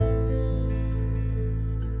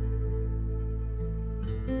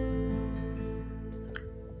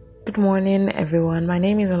Good morning, everyone. My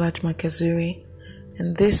name is Olajma Kazuri,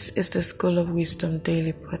 and this is the School of Wisdom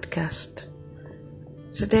Daily Podcast.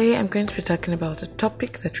 Today, I'm going to be talking about a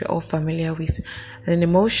topic that we're all familiar with, and an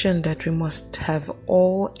emotion that we must have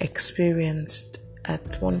all experienced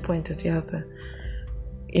at one point or the other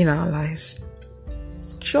in our lives.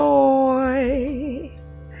 Joy.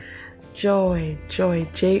 Joy, Joy.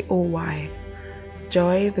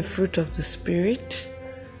 Joy, the fruit of the Spirit.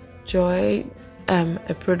 Joy,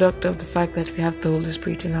 a product of the fact that we have the Holy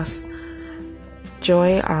Spirit in us.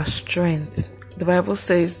 Joy, our strength. The Bible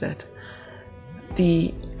says that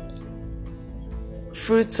the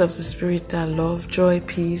fruits of the Spirit are love, joy,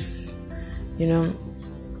 peace,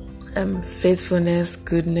 faithfulness,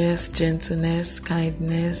 goodness, gentleness,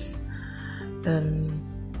 kindness,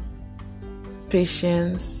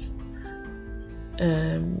 patience.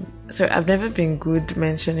 I've never been good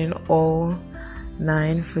mentioning all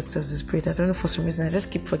 9 fruits of the Spirit. I don't know, for some reason I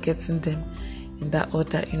just keep forgetting them in that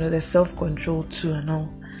order. There's self-control too and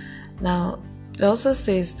all. Now, it also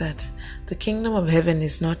says that the kingdom of heaven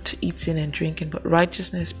is not eating and drinking, but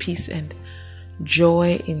righteousness, peace, and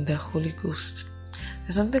joy in the Holy Ghost.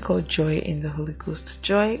 There's something called joy in the Holy Ghost.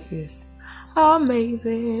 Joy is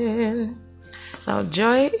amazing. Now,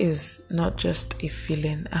 joy is not just a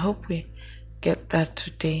feeling. I hope we get that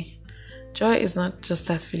today. Joy is not just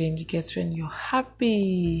that feeling you get when you're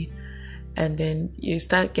happy and then you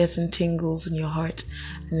start getting tingles in your heart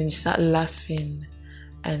and then you start laughing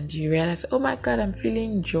and you realize, oh my God, I'm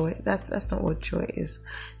feeling joy. That's not what joy is.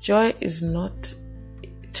 Joy is not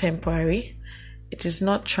temporary. It is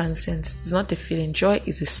not transient. It is not a feeling. Joy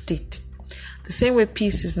is a state. The same way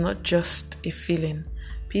peace is not just a feeling.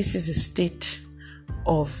 Peace is a state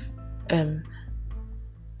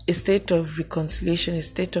of reconciliation, a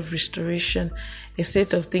state of restoration, a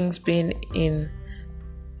state of things being in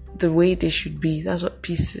the way they should be. That's what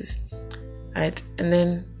peace is, right? And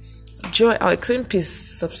then joy, I'll explain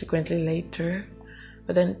peace subsequently later,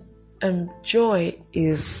 but then joy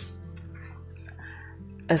is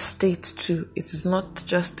a state too. It is not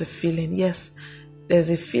just a feeling. Yes, there's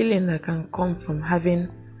a feeling that can come from having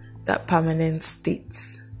that permanent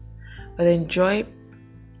state, but then joy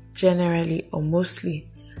generally or mostly,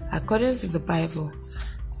 according to the Bible,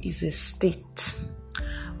 is a state.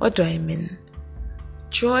 What do I mean?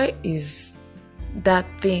 Joy is that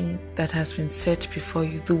thing that has been set before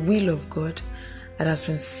you, the will of God that has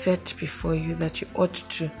been set before you that you ought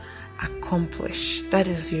to accomplish. That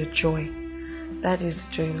is your joy. That is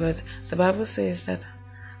the joy of God. The Bible says that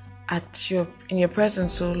in your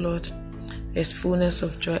presence, O Lord, there's fullness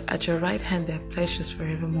of joy. At your right hand there are pleasures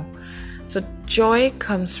forevermore. So joy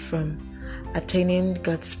comes from attaining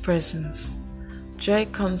God's presence. Joy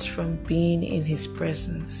comes from being in His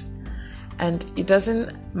presence. And it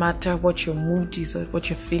doesn't matter what your mood is or what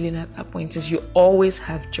you're feeling at that point, is you always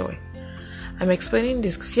have joy. I'm explaining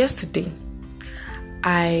this because yesterday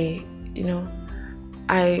I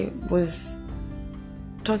was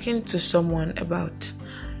talking to someone about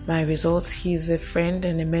my results. He's a friend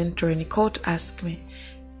and a mentor, and he called to ask me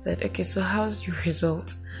that, okay, so how's your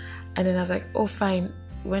result? And then I was like, oh, fine,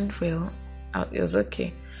 went well. It was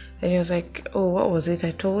okay. And he was like, oh, what was it?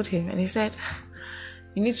 I told him. And he said,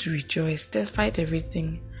 you need to rejoice despite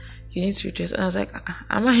everything. You need to rejoice. And I was like,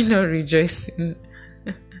 am I not rejoicing?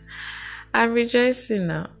 I'm rejoicing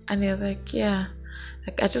now. And he was like, yeah,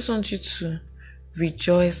 I just want you to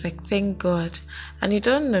rejoice, thank God. And you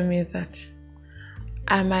don't know me that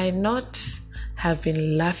I might not have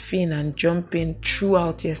been laughing and jumping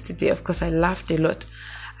throughout yesterday. Of course, I laughed a lot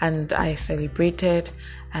and I celebrated.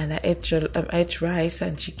 And I ate rice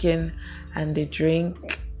and chicken and the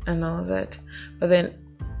drink and all that. But then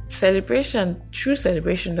true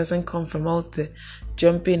celebration doesn't come from all the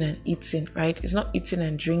jumping and eating, right? It's not eating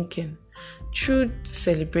and drinking. True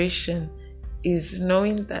celebration is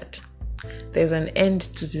knowing that there's an end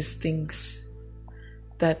to these things.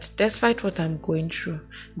 That despite what I'm going through,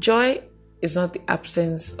 joy is not the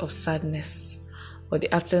absence of sadness or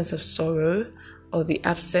the absence of sorrow or the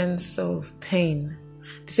absence of pain.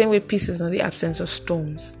 The same way peace is not the absence of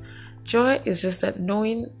storms. Joy is just that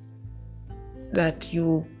knowing that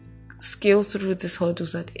you scale through these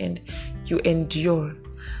hurdles at the end, you endure.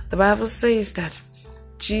 The Bible says that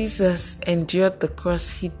Jesus endured the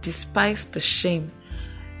cross. He despised the shame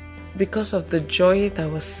because of the joy that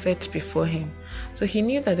was set before him. So he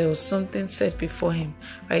knew that there was something set before him,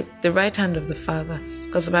 right? The right hand of the Father.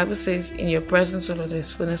 Because the Bible says, in your presence, O Lord, there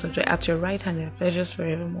is fullness of joy. At your right hand there are pleasures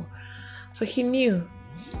forevermore. So he knew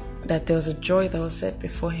that there was a joy that was set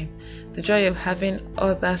before him. The joy of having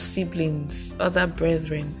other siblings, other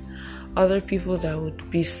brethren, other people that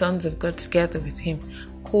would be sons of God together with him,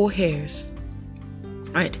 co-heirs,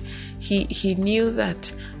 right? He knew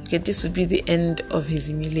that okay, this would be the end of his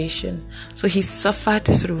humiliation. So he suffered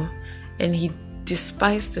through, and he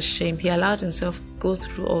despised the shame. He allowed himself go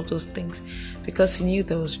through all those things because he knew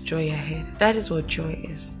there was joy ahead. That is what joy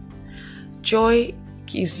is. Joy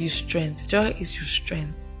gives you strength. Joy is your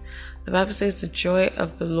strength. The Bible says the joy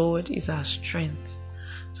of the Lord is our strength.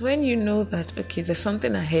 So when you know that, okay, there's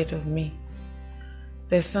something ahead of me,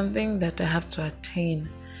 there's something that I have to attain,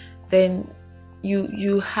 then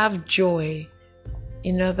you have joy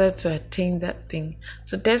in order to attain that thing.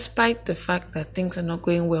 So despite the fact that things are not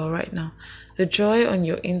going well right now, the joy on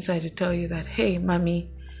your inside to tell you that, hey, mommy,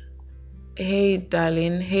 hey,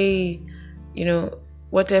 darling, hey,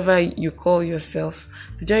 whatever you call yourself,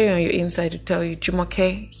 the joy on your inside to tell you,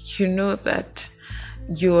 Jumoke, you know that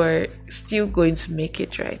you're still going to make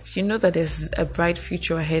it, right? You know that there's a bright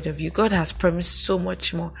future ahead of you. God has promised so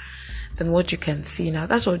much more than what you can see now.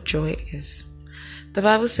 That's what joy is. The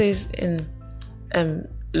Bible says in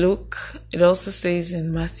Luke, it also says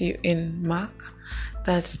in Matthew, in Mark,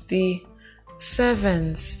 that the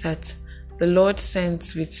servants that the Lord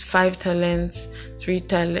sent with 5 talents, 3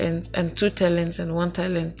 talents, and 2 talents and 1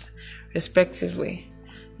 talent, respectively.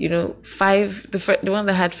 5, the one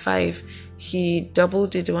that had 5, he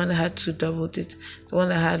doubled it. The one that had 2 doubled it. The one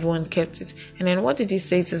that had 1 kept it. And then what did he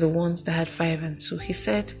say to the ones that had 5 and 2? He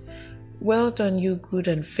said, well done, you good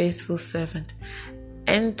and faithful servant.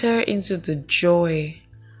 Enter into the joy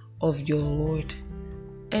of your Lord.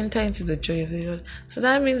 Enter into the joy of the Lord. So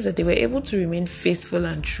that means that they were able to remain faithful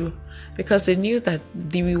and true because they knew that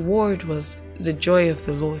the reward was the joy of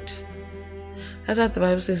the Lord. That's what the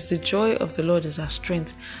Bible says. The joy of the Lord is our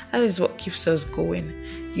strength. That is what keeps us going.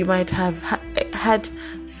 You might have had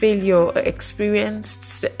failure or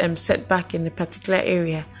experienced setback in a particular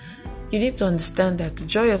area. You need to understand that the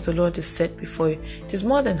joy of the Lord is set before you. It is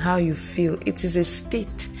more than how you feel. It is a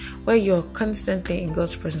state where you're constantly in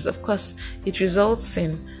God's presence. Of course, it results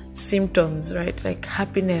in symptoms, right? Like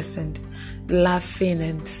happiness and laughing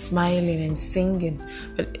and smiling and singing.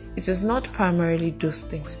 But it is not primarily those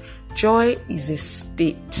things. Joy is a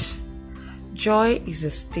state. Joy is a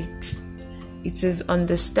state. It is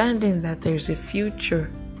understanding that there's a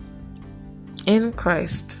future in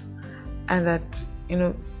Christ and that,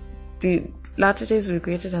 the latter days will be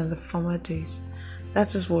greater than the former days.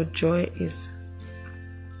 That is what joy is.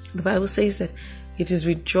 The Bible says that it is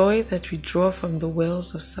with joy that we draw from the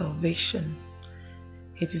wells of salvation.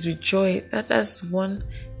 It is with joy. That's one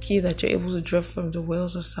key that you're able to draw from the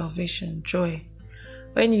wells of salvation. Joy.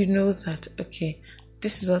 When you know that, okay,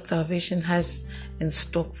 this is what salvation has in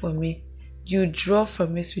stock for me, you draw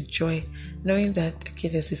from it with joy, knowing that, okay,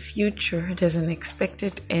 there's a future, there's an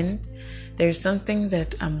expected end, there is something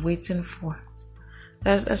that I'm waiting for.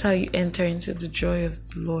 That's how you enter into the joy of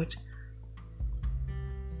the Lord.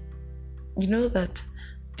 You know that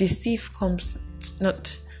the thief comes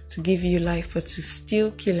not to give you life, but to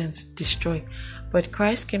steal, kill, and to destroy. But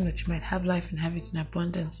Christ came that you might have life and have it in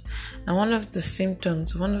abundance. And one of the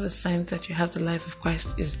symptoms, one of the signs that you have the life of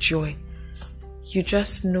Christ is joy. You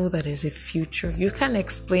just know that there's a future. You can't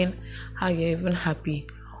explain how you're even happy,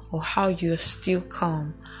 or how you're still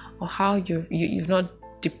calm, or how you've not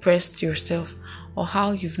depressed yourself, or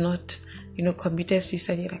how you've not committed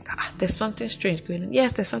suicide. You're like, there's something strange going on.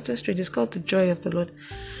 Yes, there's something strange. It's called the joy of the Lord.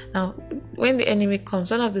 Now, when the enemy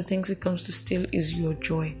comes, one of the things he comes to steal is your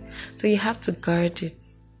joy. So you have to guard it,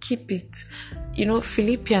 keep it.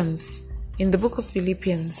 Philippians, in the book of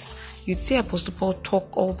Philippians, you'd see Apostle Paul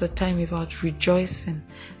talk all the time about rejoicing.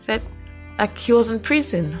 He said, like, he was in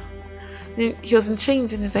prison. He was in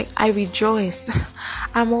chains, and he's like, I rejoice.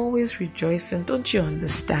 I'm always rejoicing. Don't you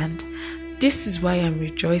understand? This is why I'm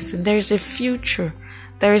rejoicing. There is a future.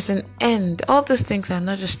 There is an end. All these things are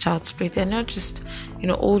not just child's play. They're not just,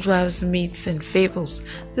 old wives' myths and fables.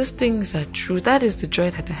 These things are true. That is the joy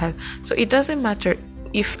that I have. So it doesn't matter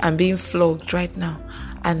if I'm being flogged right now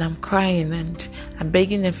and I'm crying and I'm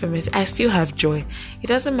begging them for mercy. I still have joy. It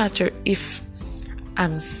doesn't matter if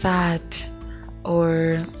I'm sad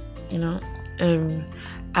or,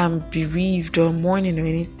 I'm bereaved or mourning or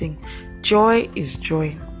anything. Joy is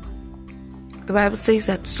joy. The Bible says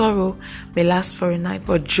that sorrow may last for a night,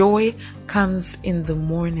 but joy comes in the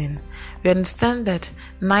morning. We understand that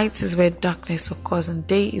night is where darkness occurs and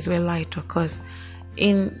day is where light occurs.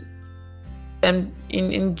 In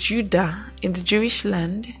Judah, in the Jewish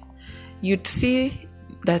land, you'd see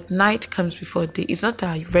that night comes before day. It's not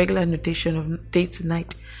a regular notation of day to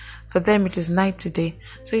night. For them, it is night to day.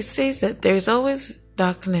 So it says that there is always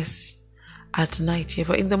darkness at night here,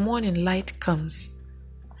 but in the morning, light comes.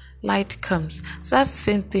 Light comes. So that's the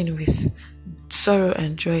same thing with sorrow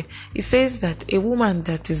and joy. It says that a woman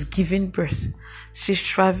that is giving birth, she's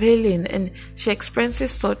travailing and she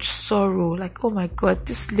experiences such sorrow, like, oh my God,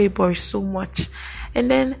 this labor is so much. And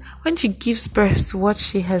then when she gives birth to what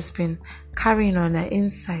she has been carrying on her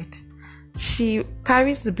inside, she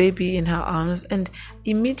carries the baby in her arms and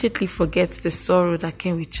immediately forgets the sorrow that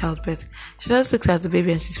came with childbirth. She just looks at the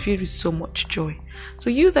baby and she's filled with so much joy. So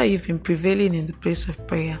you that you've been prevailing in the place of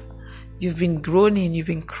prayer, you've been groaning, you've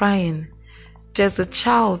been crying, there's a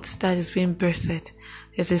child that is being birthed.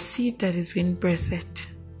 There's a seed that is being birthed.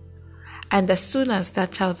 And as soon as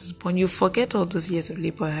that child is born, you forget all those years of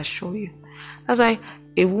labor I assure you. That's why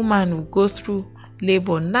a woman will go through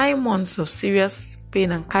labor, 9 months of serious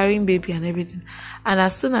pain and carrying baby and everything. And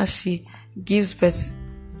as soon as she gives birth,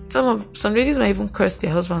 some ladies might even curse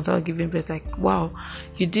their husbands while giving birth, like, wow,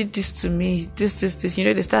 you did this to me, this.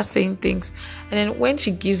 They start saying things. And then when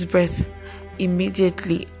she gives birth,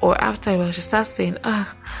 immediately or after a while, she starts saying, I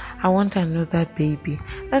want another baby.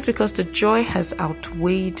 That's because the joy has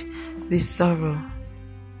outweighed the sorrow.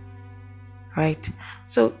 Right?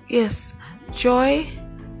 So yes, joy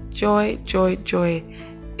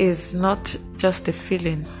is not just a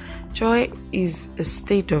feeling. Joy is a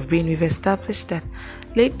state of being. We've established that.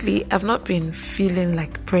 Lately, I've not been feeling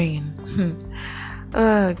like praying.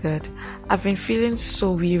 Oh God, I've been feeling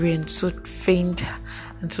so weary and so faint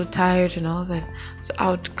and so tired and all that. So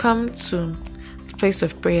I would come to the place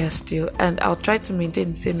of prayer still, and I'll try to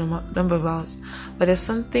maintain the same number of hours. But there's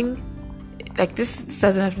something like this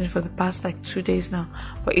has been happening for the past 2 days now,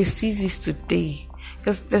 but it ceases today.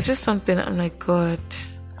 Because there's just something, I'm like, God,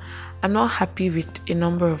 I'm not happy with a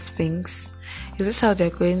number of things. Is this how they're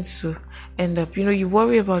going to end up? You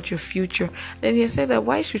worry about your future. Then he said that,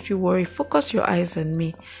 why should you worry? Focus your eyes on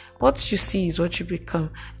me. What you see is what you become.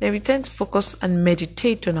 Then we tend to focus and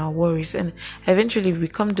meditate on our worries, and eventually we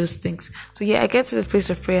become those things. So yeah, I get to the place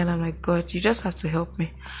of prayer and I'm like, God, you just have to help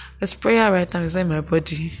me. Because prayer right now is in my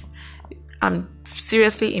body. I'm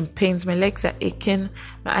seriously in pains. My legs are aching.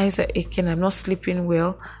 My eyes are aching. I'm not sleeping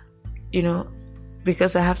well,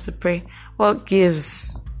 because I have to pray. What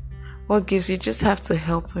gives? You just have to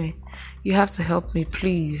help me. You have to help me,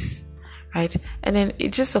 please. Right? And then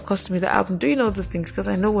it just occurs to me that I'm doing all those things because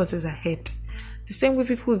I know what is ahead. The same way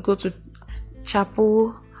people would go to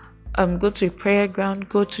chapel, go to a prayer ground,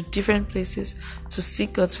 go to different places to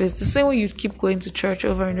seek God's face. The same way you keep going to church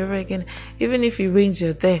over and over again. Even if it rains,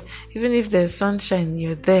 you're there. Even if there's sunshine,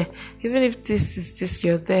 you're there. Even if this is this,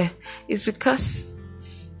 you're there. It's because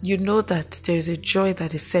you know that there is a joy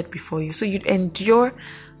that is set before you. So you endure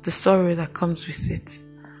the sorrow that comes with it.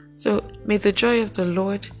 So may the joy of the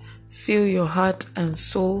Lord fill your heart and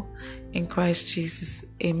soul in Christ Jesus.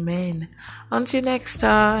 Amen. Until next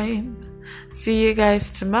time. See you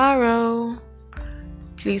guys tomorrow.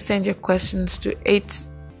 Please send your questions to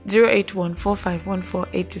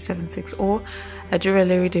 08145148276 or at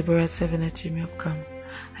aduralerydeborah7@gmail.com.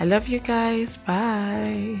 I love you guys.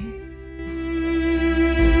 Bye.